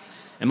it.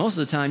 And most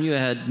of the time, you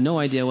had no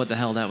idea what the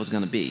hell that was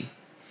going to be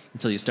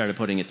until you started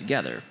putting it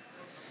together.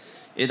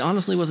 It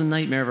honestly was a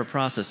nightmare of a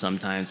process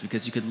sometimes,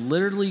 because you could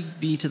literally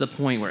be to the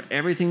point where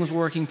everything was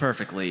working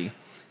perfectly.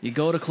 You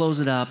go to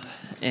close it up,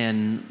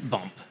 and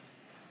bump.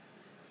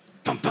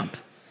 Bump, bump.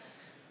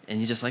 And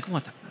you're just like,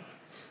 what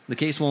the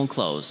case won't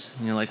close.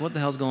 And you're like, what the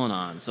hell's going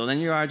on? So then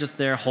you are just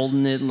there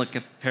holding it like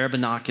a pair of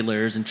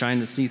binoculars and trying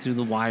to see through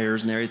the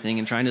wires and everything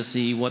and trying to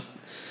see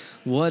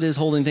what is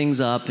holding things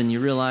up, and you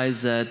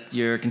realize that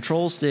your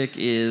control stick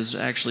is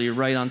actually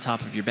right on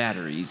top of your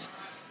batteries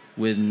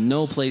with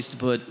no other place to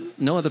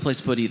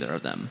put either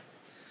of them.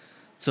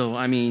 So,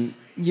 I mean,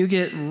 you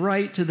get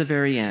right to the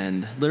very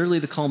end, literally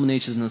the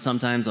culmination of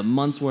sometimes a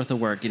month's worth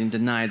of work getting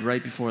denied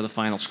right before the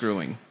final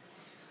screwing.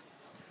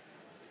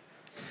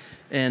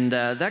 And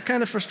that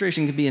kind of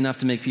frustration can be enough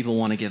to make people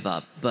want to give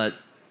up.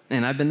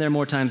 And I've been there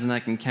more times than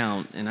I can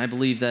count, and I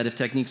believe that if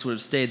techniques would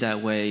have stayed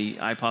that way,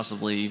 I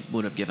possibly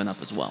would have given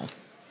up as well.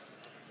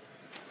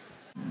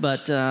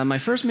 But my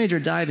first major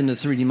dive into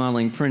 3D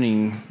modeling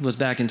printing was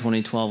back in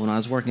 2012 when I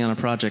was working on a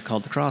project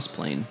called the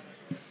Crossplane.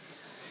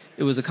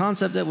 It was a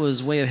concept that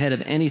was way ahead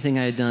of anything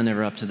I had done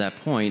ever up to that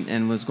point,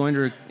 and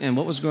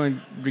what was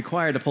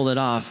required to pull it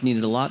off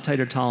needed a lot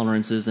tighter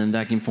tolerances than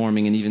vacuum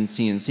forming and even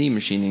CNC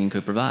machining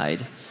could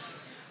provide.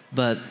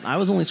 But I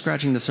was only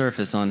scratching the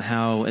surface on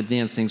how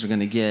advanced things were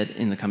going to get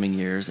in the coming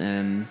years,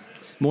 and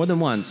more than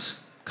once,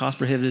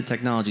 cost-prohibitive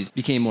technologies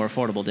became more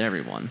affordable to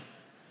everyone.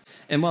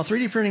 And while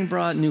 3D printing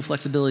brought new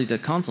flexibility to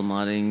console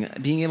modding,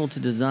 being able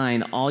to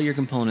design all your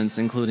components,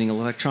 including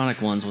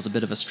electronic ones, was a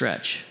bit of a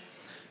stretch.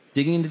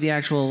 Digging into the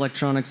actual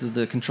electronics of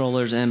the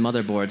controllers and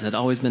motherboards had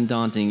always been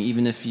daunting,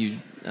 even if you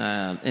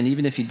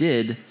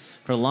did,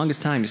 for the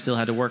longest time, you still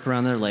had to work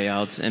around their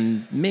layouts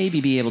and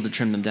maybe be able to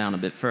trim them down a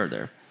bit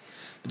further.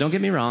 But don't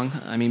get me wrong,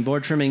 I mean,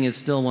 board trimming is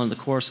still one of the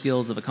core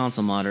skills of a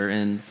console modder,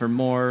 and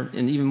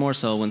even more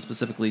so when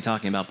specifically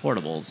talking about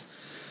portables.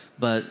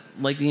 But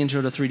like the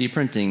intro to 3D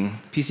printing,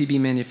 PCB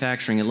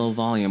manufacturing at low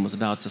volume was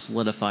about to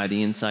solidify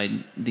the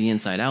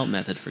inside-out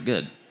method for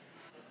good.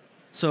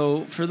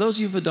 So, for those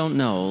of you who don't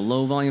know,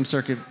 low-volume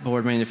circuit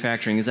board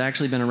manufacturing has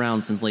actually been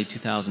around since late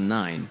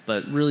 2009,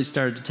 but really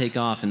started to take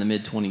off in the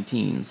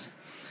mid-2010s.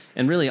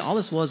 And really, all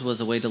this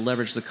was a way to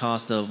leverage the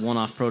cost of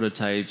one-off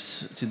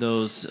prototypes to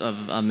those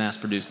of a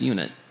mass-produced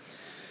unit.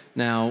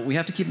 Now, we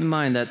have to keep in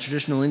mind that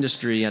traditional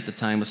industry at the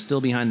time was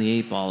still behind the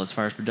eight ball as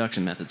far as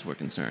production methods were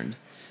concerned.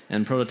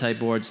 And prototype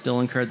boards still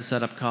incurred the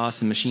setup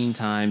costs and machine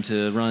time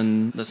to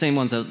run the same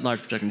ones that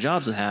large production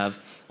jobs would have,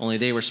 only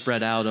they were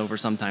spread out over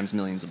sometimes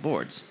millions of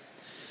boards.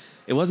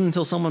 It wasn't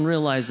until someone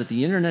realized that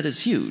the internet is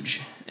huge,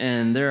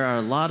 and there are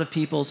a lot of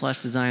people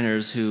 /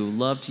 designers who would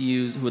love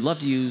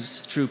to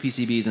use true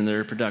PCBs in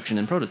their production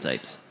and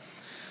prototypes.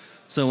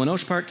 So when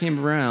Osh Park came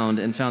around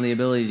and found the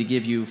ability to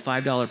give you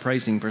 $5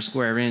 pricing per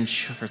square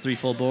inch for 3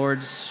 full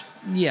boards,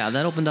 yeah,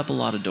 that opened up a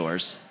lot of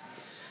doors.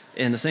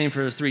 And the same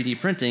for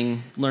 3D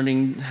printing.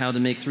 Learning how to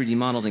make 3D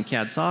models in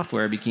CAD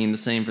software became the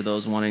same for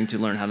those wanting to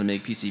learn how to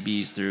make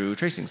PCBs through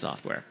tracing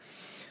software.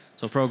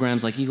 So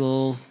programs like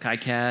Eagle,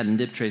 KiCad, and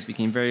DipTrace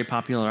became very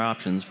popular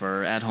options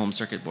for at-home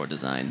circuit board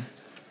design.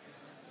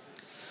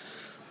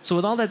 So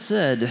with all that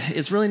said,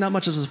 it's really not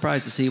much of a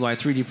surprise to see why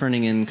 3D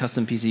printing and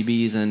custom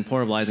PCBs and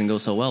portablizing go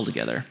so well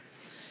together.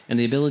 And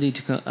the ability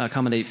to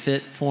accommodate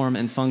fit, form,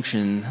 and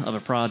function of a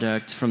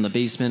product from the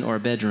basement or a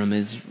bedroom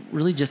is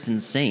really just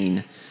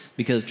insane,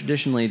 because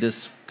traditionally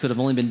this could have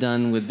only been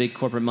done with big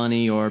corporate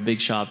money or big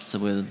shops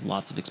with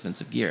lots of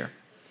expensive gear.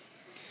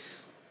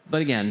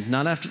 But again,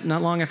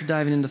 not long after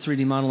diving into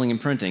 3D modeling and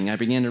printing, I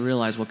began to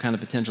realize what kind of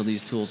potential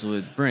these tools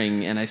would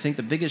bring, and I think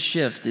the biggest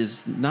shift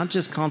is not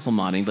just console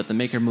modding, but the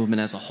maker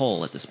movement as a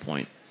whole at this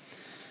point.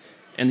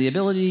 And that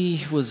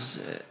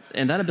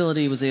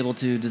ability was able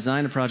to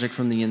design a project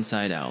from the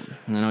inside out.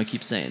 And I know I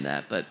keep saying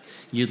that, but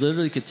you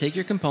literally could take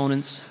your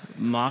components,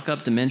 mock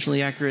up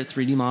dimensionally accurate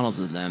 3D models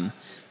of them,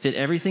 fit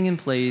everything in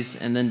place,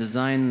 and then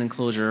design an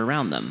enclosure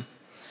around them,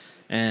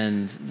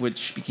 and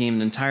which became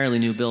an entirely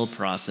new build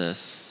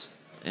process.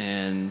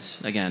 And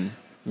again,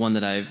 one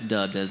that I've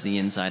dubbed as the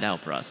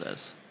inside-out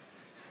process.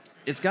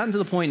 It's gotten to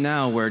the point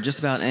now where just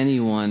about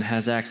anyone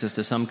has access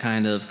to some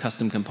kind of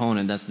custom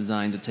component that's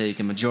designed to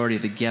take a majority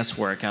of the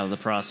guesswork out of the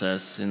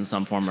process in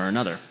some form or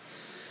another.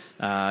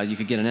 You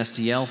could get an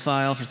STL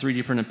file for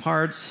 3D printed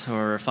parts,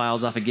 or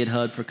files off of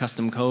GitHub for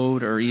custom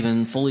code, or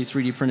even fully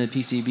 3D printed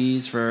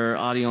PCBs for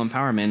audio and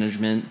power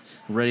management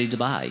ready to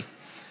buy.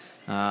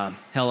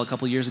 Hell, a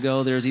couple years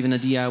ago, there was even a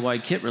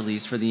DIY kit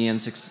release for the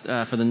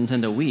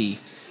Nintendo Wii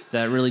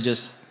that really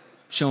just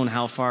shown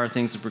how far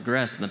things have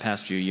progressed in the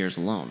past few years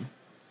alone.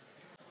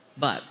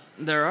 But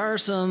there are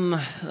some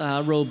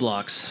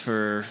roadblocks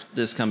for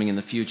this coming in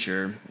the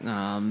future,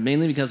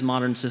 mainly because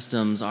modern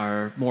systems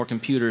are more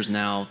computers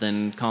now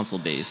than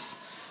console-based.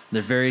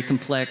 They're very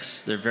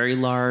complex, they're very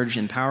large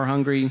and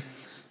power-hungry,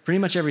 pretty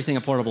much everything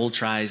a portable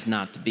tries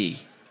not to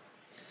be.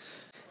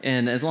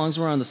 And as long as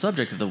we're on the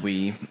subject of the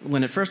Wii,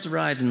 when it first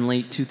arrived in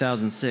late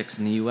 2006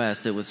 in the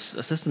US, it was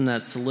a system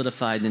that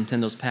solidified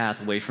Nintendo's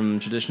path away from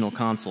traditional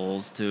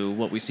consoles to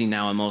what we see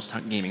now in most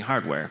gaming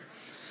hardware.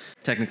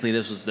 Technically,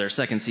 this was their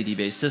second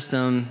CD-based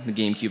system. The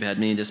GameCube had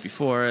mini discs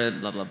before it,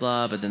 blah, blah,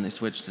 blah, but then they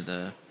switched to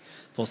the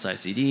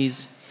full-size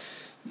CDs.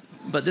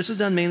 But this was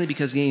done mainly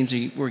because games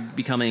were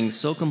becoming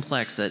so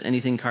complex that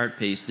anything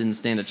cart-based didn't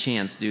stand a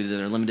chance due to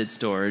their limited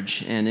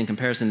storage, and in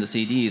comparison to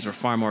CDs, were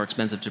far more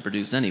expensive to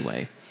produce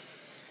anyway.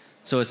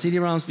 So as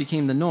CD-ROMs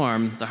became the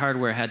norm, the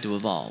hardware had to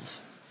evolve.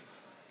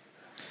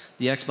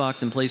 The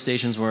Xbox and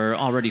PlayStations were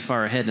already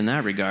far ahead in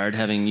that regard,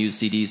 having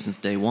used CDs since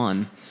day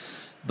one.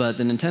 But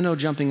the Nintendo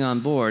jumping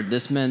on board,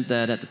 this meant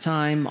that at the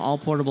time, all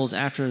portables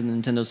after the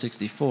Nintendo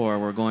 64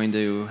 were going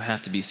to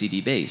have to be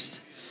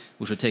CD-based,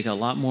 which would take a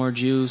lot more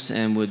juice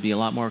and would be a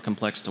lot more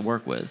complex to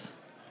work with.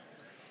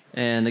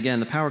 And again,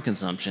 the power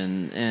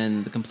consumption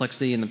and the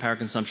complexity in the power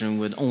consumption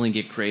would only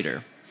get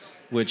greater,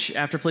 which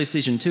after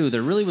PlayStation 2,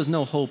 there really was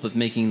no hope of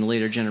making the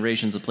later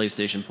generations of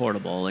PlayStation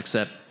portable,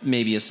 except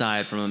maybe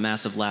aside from a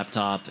massive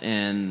laptop,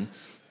 and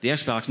the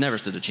Xbox never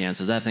stood a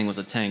chance, as that thing was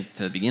a tank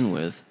to begin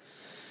with.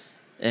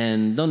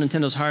 And though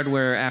Nintendo's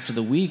hardware after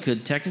the Wii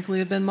could technically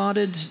have been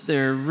modded,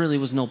 there really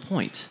was no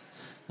point,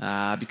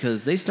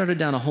 because they started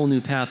down a whole new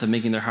path of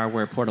making their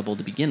hardware portable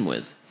to begin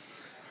with.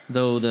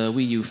 Though the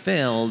Wii U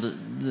failed,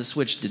 the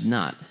Switch did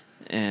not.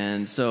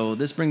 And so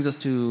this brings us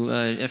to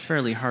a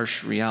fairly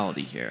harsh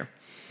reality here.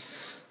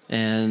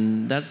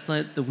 And that's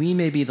that the Wii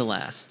may be the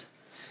last.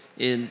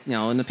 And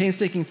the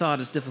painstaking thought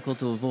is difficult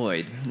to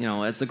avoid.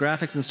 As the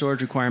graphics and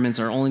storage requirements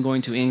are only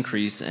going to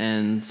increase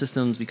and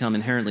systems become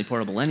inherently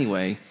portable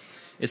anyway,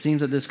 it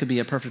seems that this could be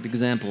a perfect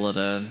example of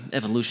an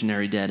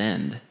evolutionary dead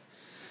end.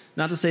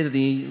 Not to say that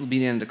it will be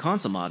the end of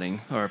console modding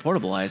or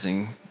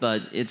portablizing,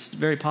 but it's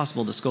very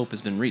possible the scope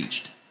has been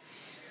reached.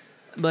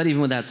 But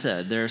even with that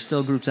said, there are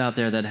still groups out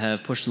there that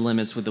have pushed the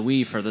limits with the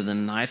Wii further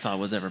than I thought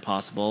was ever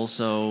possible.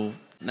 So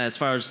as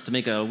far as to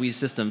make a Wii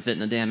system fit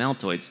in a damn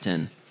Altoids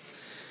tin.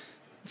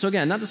 So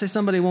again, not to say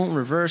somebody won't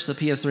reverse a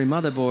PS3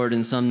 motherboard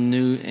and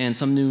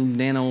some new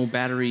nano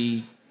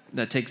battery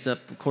that takes up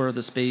a quarter of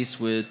the space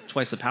with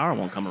twice the power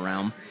won't come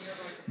around.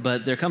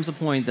 But there comes a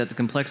point that the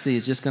complexity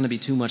is just going to be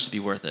too much to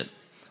be worth it.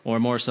 Or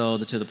more so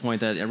to the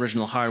point that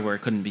original hardware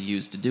couldn't be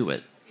used to do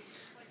it.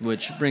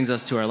 Which brings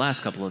us to our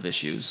last couple of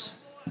issues.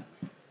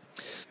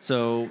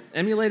 So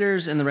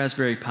emulators and the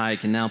Raspberry Pi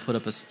can now put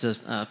up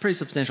a pretty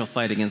substantial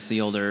fight against the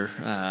older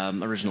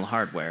original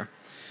hardware.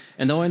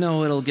 And though I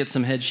know it'll get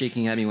some head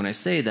shaking at me when I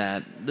say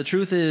that, the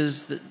truth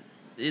is that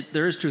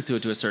there is truth to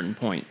it to a certain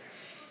point.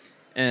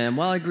 And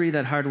while I agree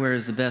that hardware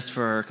is the best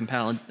for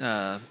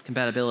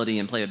compatibility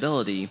and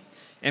playability,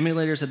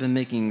 emulators have been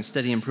making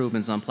steady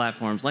improvements on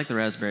platforms like the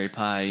Raspberry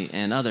Pi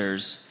and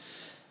others,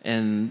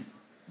 and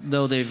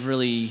though they've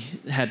really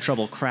had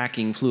trouble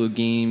cracking fluid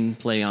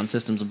gameplay on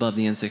systems above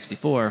the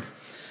N64,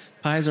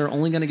 Pis are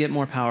only going to get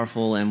more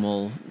powerful and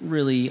will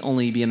really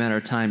only be a matter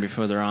of time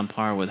before they're on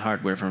par with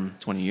hardware from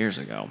 20 years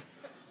ago.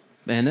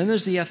 And then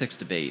there's the ethics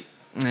debate,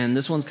 and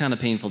this one's kind of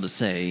painful to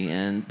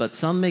say, but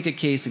some make a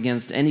case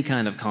against any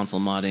kind of console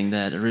modding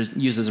that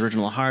uses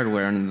original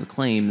hardware under the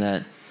claim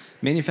that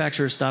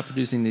manufacturers stopped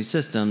producing these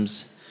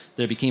systems,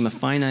 there became a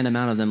finite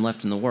amount of them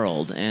left in the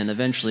world, and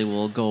eventually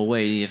will go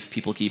away if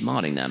people keep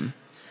modding them.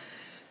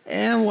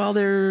 And while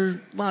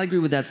I agree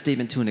with that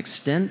statement to an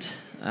extent,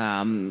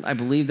 I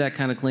believe that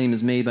kind of claim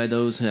is made by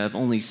those who have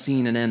only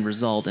seen an end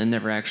result and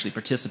never actually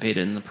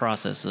participated in the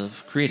process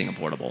of creating a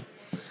portable.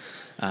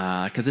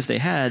 Because if they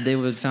had, they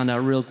would have found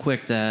out real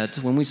quick that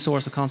when we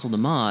source a console to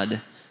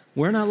mod,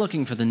 we're not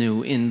looking for the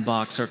new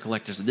in-box or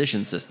collector's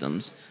edition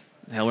systems.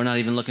 Hell, we're not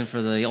even looking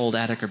for the old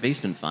attic or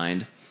basement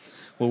find.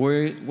 What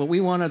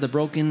we want are the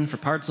broken, for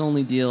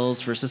parts-only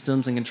deals for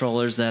systems and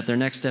controllers that their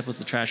next step was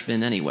the trash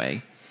bin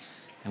anyway.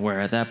 And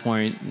where at that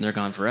point, they're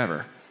gone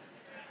forever.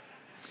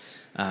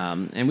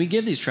 And we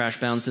give these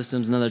trash-bound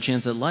systems another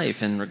chance at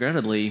life, and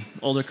regrettably,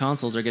 older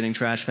consoles are getting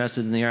trash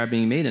faster than they are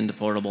being made into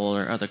portable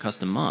or other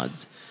custom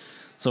mods.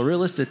 So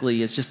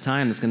realistically, it's just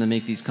time that's going to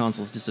make these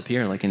consoles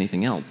disappear like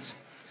anything else.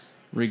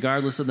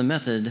 Regardless of the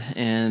method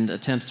and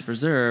attempts to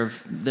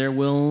preserve, there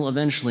will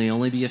eventually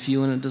only be a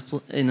few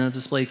in a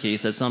display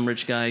case that some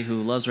rich guy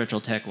who loves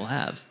retro tech will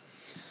have.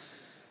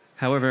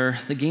 However,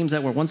 the games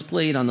that were once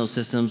played on those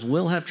systems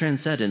will have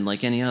transcended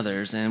like any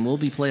others and will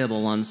be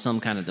playable on some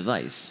kind of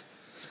device.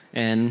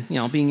 And,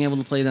 being able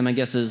to play them, I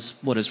guess, is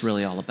what it's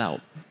really all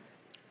about.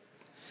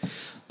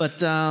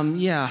 But,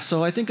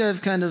 so I think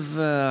I've kind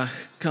of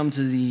come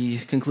to the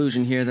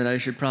conclusion here that I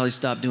should probably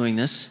stop doing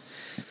this.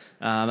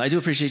 I do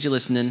appreciate you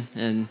listening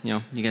and,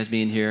 you guys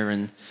being here.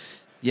 And,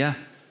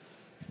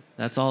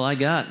 that's all I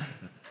got.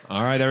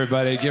 All right,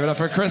 everybody, give it up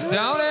for Chris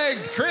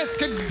Downing. Chris,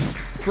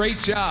 great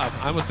job.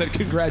 I almost said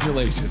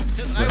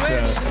congratulations. But,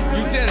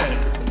 you did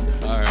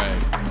it. All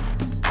right.